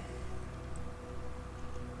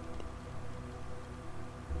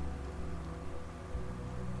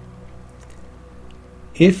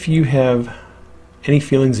 If you have any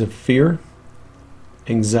feelings of fear,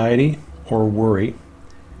 anxiety, or worry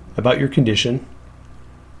about your condition,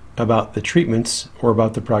 about the treatments, or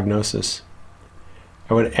about the prognosis,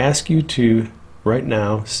 I would ask you to right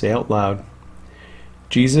now say out loud,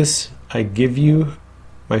 Jesus, I give you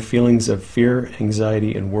my feelings of fear,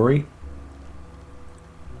 anxiety, and worry.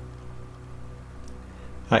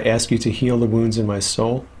 I ask you to heal the wounds in my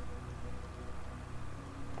soul.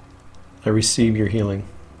 I receive your healing.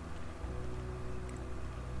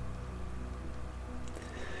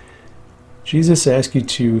 Jesus, I ask you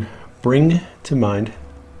to bring to mind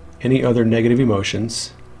any other negative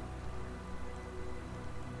emotions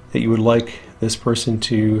that you would like this person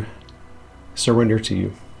to surrender to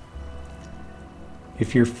you.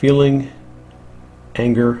 If you're feeling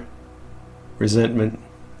anger, resentment,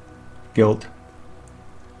 guilt,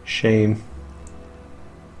 shame,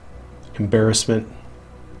 embarrassment,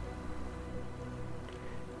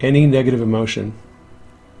 any negative emotion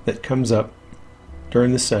that comes up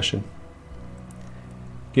during this session,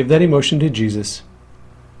 give that emotion to Jesus.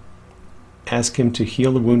 Ask him to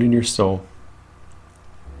heal the wound in your soul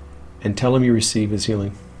and tell him you receive his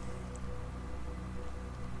healing.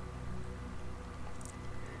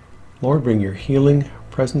 Lord, bring your healing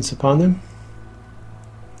presence upon them.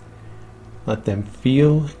 Let them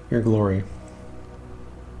feel your glory.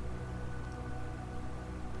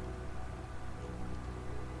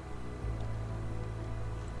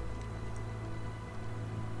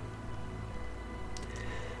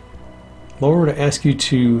 Lord, I ask you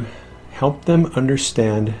to help them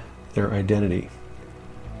understand their identity.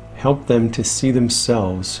 help them to see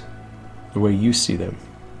themselves the way you see them.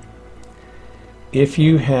 If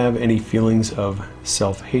you have any feelings of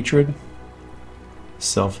self-hatred,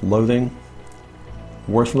 self-loathing,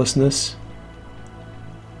 worthlessness,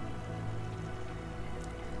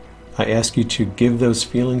 I ask you to give those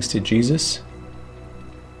feelings to Jesus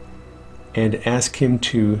and ask Him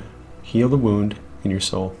to heal the wound in your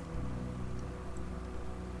soul.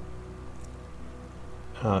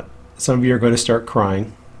 Some of you are going to start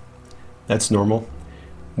crying. That's normal.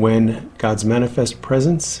 When God's manifest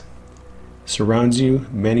presence surrounds you,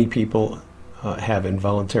 many people have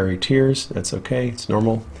involuntary tears. That's okay. It's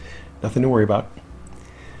normal. Nothing to worry about.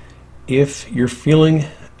 If you're feeling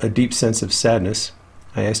a deep sense of sadness,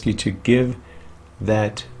 I ask you to give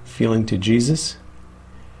that feeling to Jesus.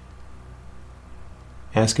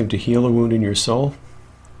 Ask Him to heal a wound in your soul.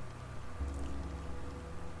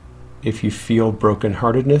 If you feel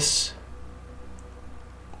brokenheartedness,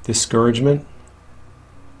 discouragement,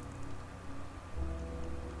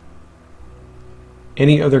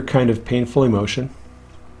 any other kind of painful emotion,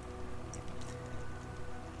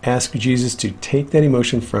 ask Jesus to take that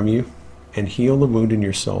emotion from you and heal the wound in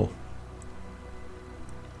your soul.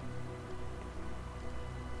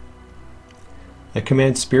 I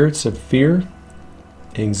command spirits of fear,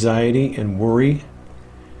 anxiety, and worry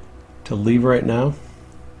to leave right now.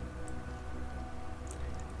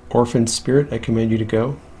 Orphan spirit, I command you to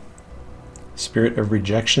go. Spirit of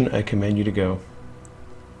rejection, I command you to go.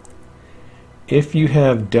 If you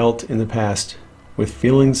have dealt in the past with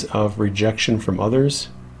feelings of rejection from others,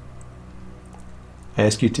 I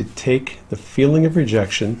ask you to take the feeling of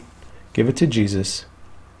rejection, give it to Jesus,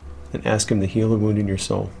 and ask Him to heal the wound in your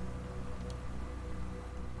soul.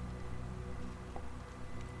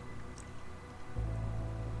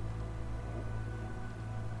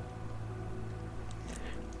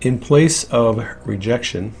 In place of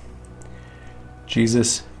rejection,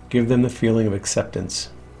 Jesus, give them the feeling of acceptance.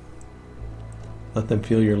 Let them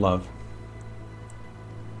feel your love.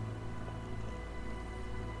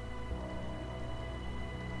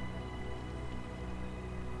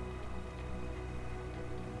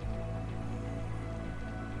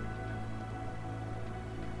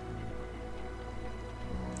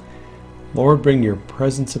 Lord, bring your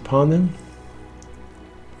presence upon them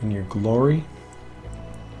in your glory.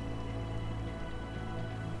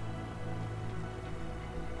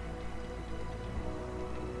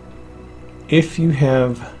 If you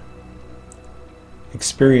have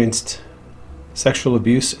experienced sexual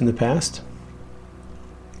abuse in the past,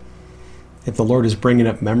 if the Lord is bringing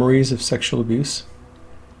up memories of sexual abuse,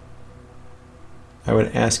 I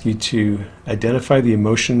would ask you to identify the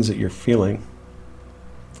emotions that you're feeling.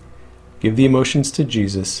 Give the emotions to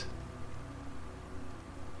Jesus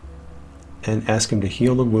and ask Him to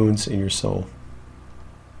heal the wounds in your soul.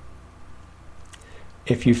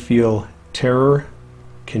 If you feel terror,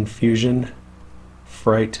 confusion,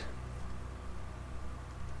 fright,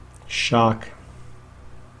 shock,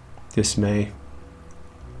 dismay,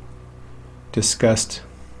 disgust,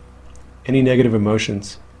 any negative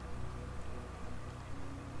emotions,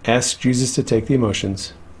 ask Jesus to take the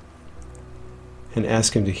emotions and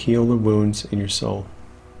ask Him to heal the wounds in your soul.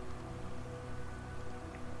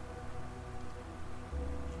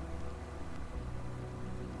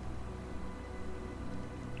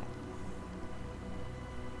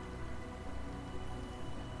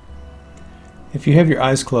 If you have your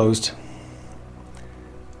eyes closed,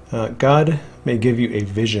 God may give you a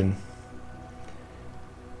vision.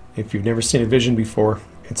 If you've never seen a vision before,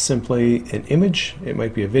 it's simply an image. It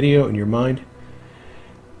might be a video in your mind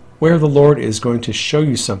where the Lord is going to show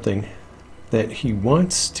you something that He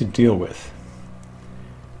wants to deal with.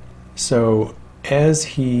 So as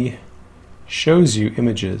He shows you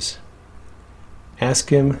images, ask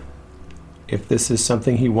Him if this is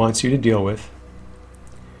something He wants you to deal with,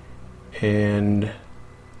 and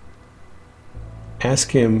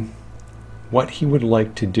ask Him what He would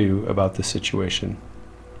like to do about the situation,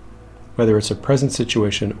 whether it's a present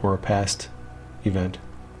situation or a past event.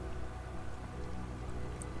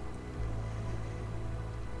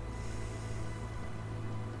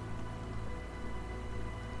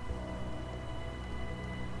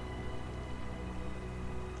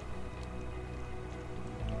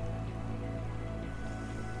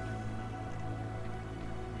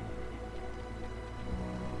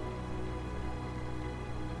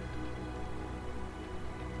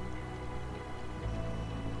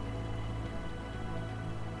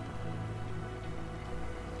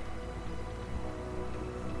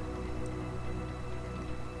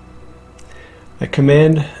 I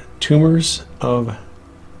command tumors of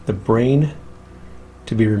the brain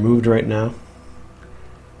to be removed right now.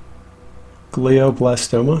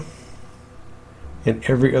 glioblastoma, and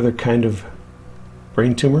every other kind of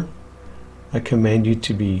brain tumor, I command you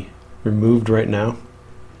to be removed right now.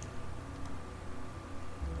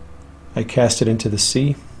 I cast it into the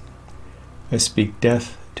sea. I speak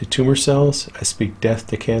death to tumor cells. I speak death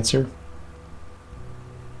to cancer.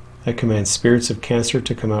 I command spirits of cancer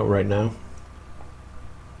to come out right now.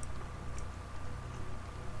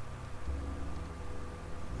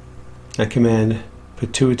 I command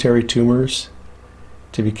pituitary tumors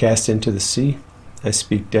to be cast into the sea. I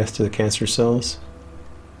speak death to the cancer cells.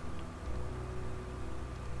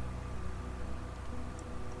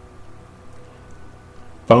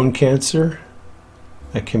 Bone cancer,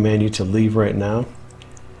 I command you to leave right now.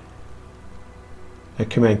 I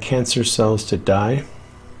command cancer cells to die.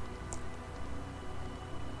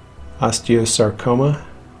 Osteosarcoma,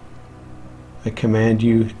 I command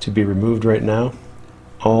you to be removed right now.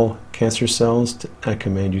 All cancer cells, I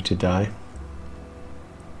command you to die.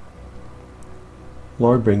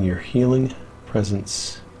 Lord, bring your healing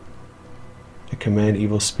presence. I command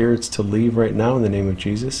evil spirits to leave right now in the name of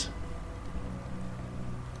Jesus.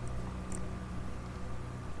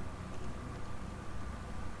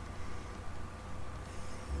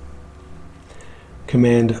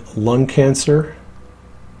 Command lung cancer,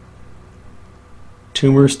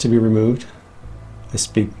 tumors to be removed. I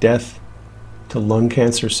speak death to lung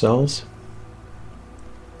cancer cells.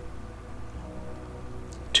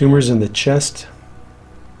 Tumors in the chest,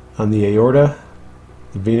 on the aorta,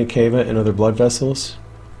 the vena cava, and other blood vessels.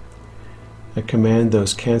 I command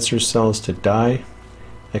those cancer cells to die.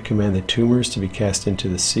 I command the tumors to be cast into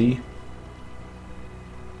the sea.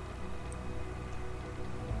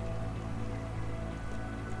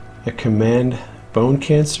 I command bone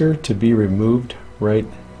cancer to be removed right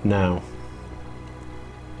now.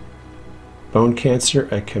 Bone cancer,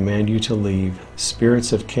 I command you to leave.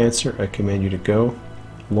 Spirits of cancer, I command you to go.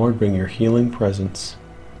 Lord, bring your healing presence.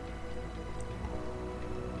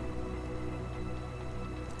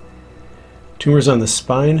 Tumors on the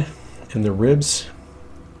spine and the ribs,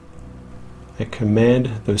 I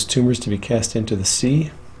command those tumors to be cast into the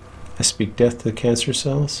sea. I speak death to the cancer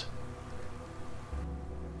cells.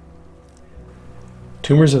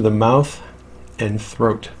 Tumors of the mouth and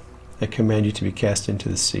throat, I command you to be cast into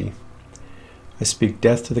the sea. I speak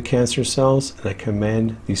death to the cancer cells, and I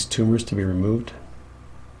command these tumors to be removed.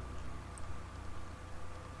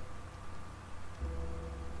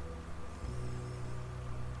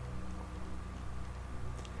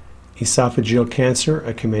 Esophageal cancer,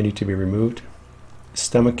 I command you to be removed.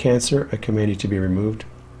 Stomach cancer, I command you to be removed.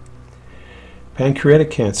 Pancreatic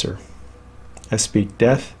cancer, I speak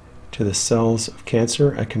death to the cells of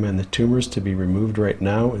cancer. I command the tumors to be removed right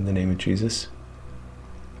now in the name of Jesus.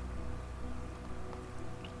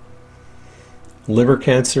 Liver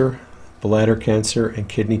cancer, bladder cancer, and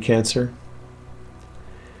kidney cancer,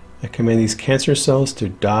 I command these cancer cells to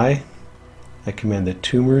die. I command the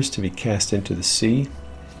tumors to be cast into the sea.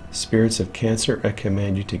 Spirits of cancer, I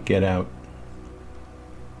command you to get out.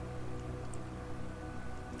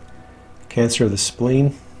 Cancer of the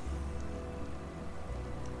spleen,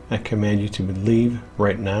 I command you to leave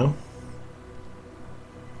right now.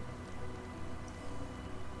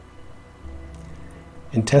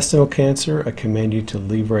 Intestinal cancer, I command you to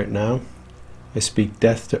leave right now. I speak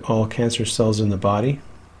death to all cancer cells in the body.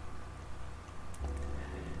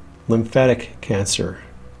 Lymphatic cancer,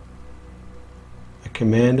 I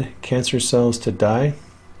command cancer cells to die.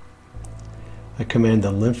 I command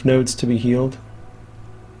the lymph nodes to be healed.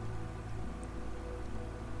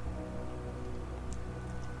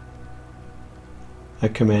 I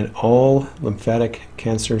command all lymphatic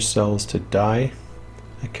cancer cells to die.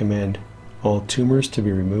 I command all tumors to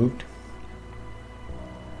be removed.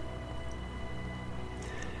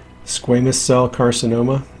 Squamous cell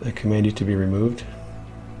carcinoma, I command you to be removed.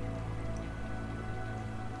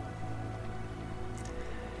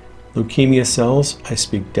 Leukemia cells, I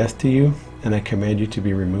speak death to you, and I command you to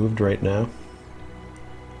be removed right now.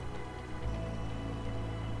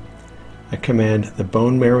 I command the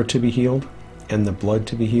bone marrow to be healed and the blood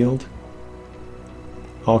to be healed.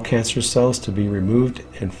 All cancer cells to be removed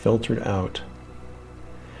and filtered out.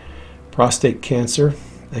 Prostate cancer,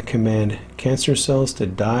 I command cancer cells to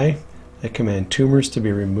die. I command tumors to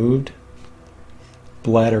be removed.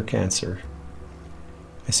 Bladder cancer,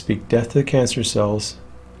 I speak death to the cancer cells,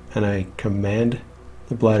 and I command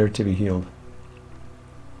the bladder to be healed.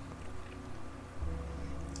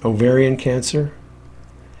 Ovarian cancer,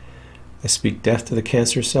 I speak death to the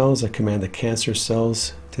cancer cells. I command the cancer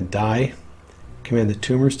cells to die. I command the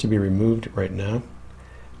tumors to be removed right now.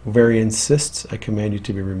 Ovarian cysts, I command you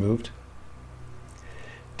to be removed.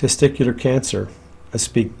 Testicular cancer, I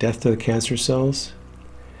speak death to the cancer cells,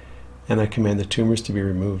 and I command the tumors to be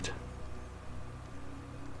removed.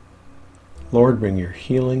 Lord, bring your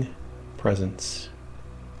healing presence.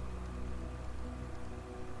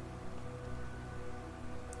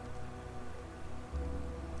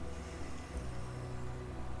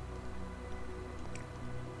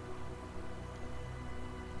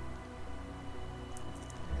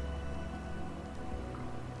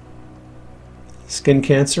 Skin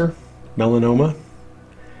cancer, melanoma,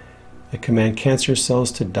 I command cancer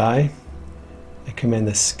cells to die. I command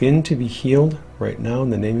the skin to be healed right now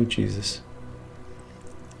in the name of Jesus.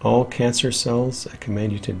 All cancer cells, I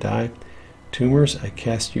command you to die. Tumors, I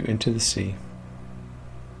cast you into the sea.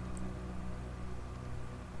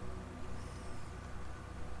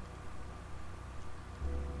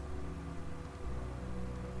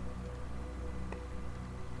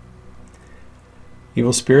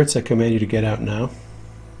 Evil spirits, I command you to get out now.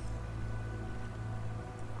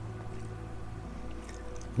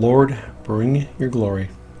 Lord, bring your glory.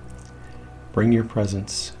 Bring your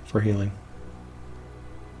presence for healing.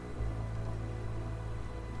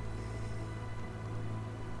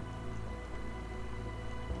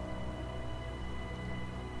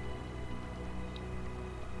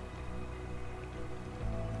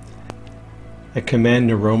 I command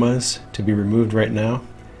neuromas to be removed right now.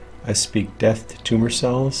 I speak death to tumor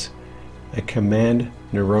cells. I command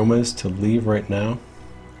neuromas to leave right now.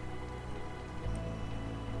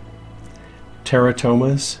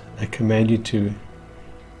 Teratomas, I command you to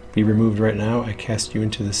be removed right now. I cast you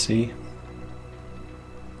into the sea.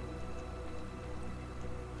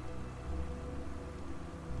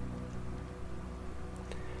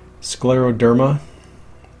 Scleroderma,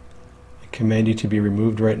 I command you to be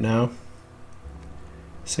removed right now.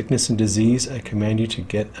 Sickness and disease, I command you to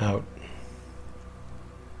get out.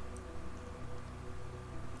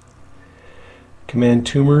 Command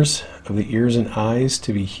tumors of the ears and eyes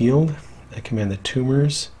to be healed. I command the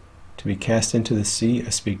tumors to be cast into the sea. I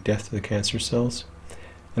speak death to the cancer cells.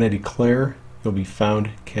 And I declare you'll be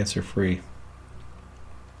found cancer-free.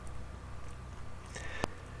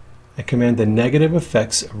 I command the negative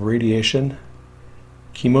effects of radiation,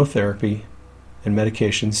 chemotherapy, and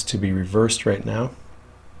medications to be reversed right now.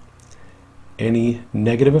 Any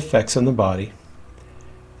negative effects on the body,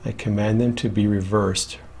 I command them to be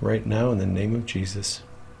reversed right now in the name of Jesus.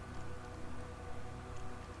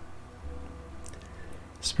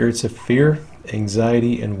 Spirits of fear,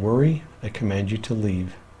 anxiety, and worry, I command you to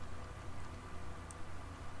leave.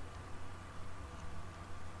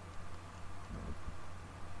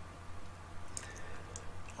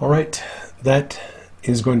 All right, that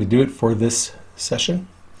is going to do it for this session.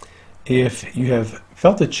 If you have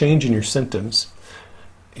felt a change in your symptoms,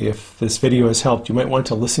 if this video has helped, you might want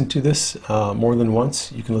to listen to this more than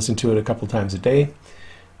once. You can listen to it a couple times a day.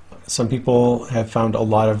 Some people have found a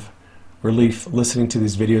lot of relief listening to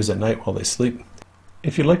these videos at night while they sleep.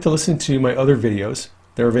 If you'd like to listen to my other videos,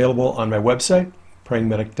 they're available on my website,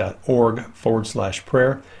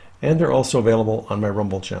 prayingmedic.org/prayer, and they're also available on my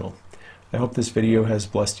Rumble channel. I hope this video has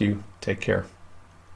blessed you. Take care.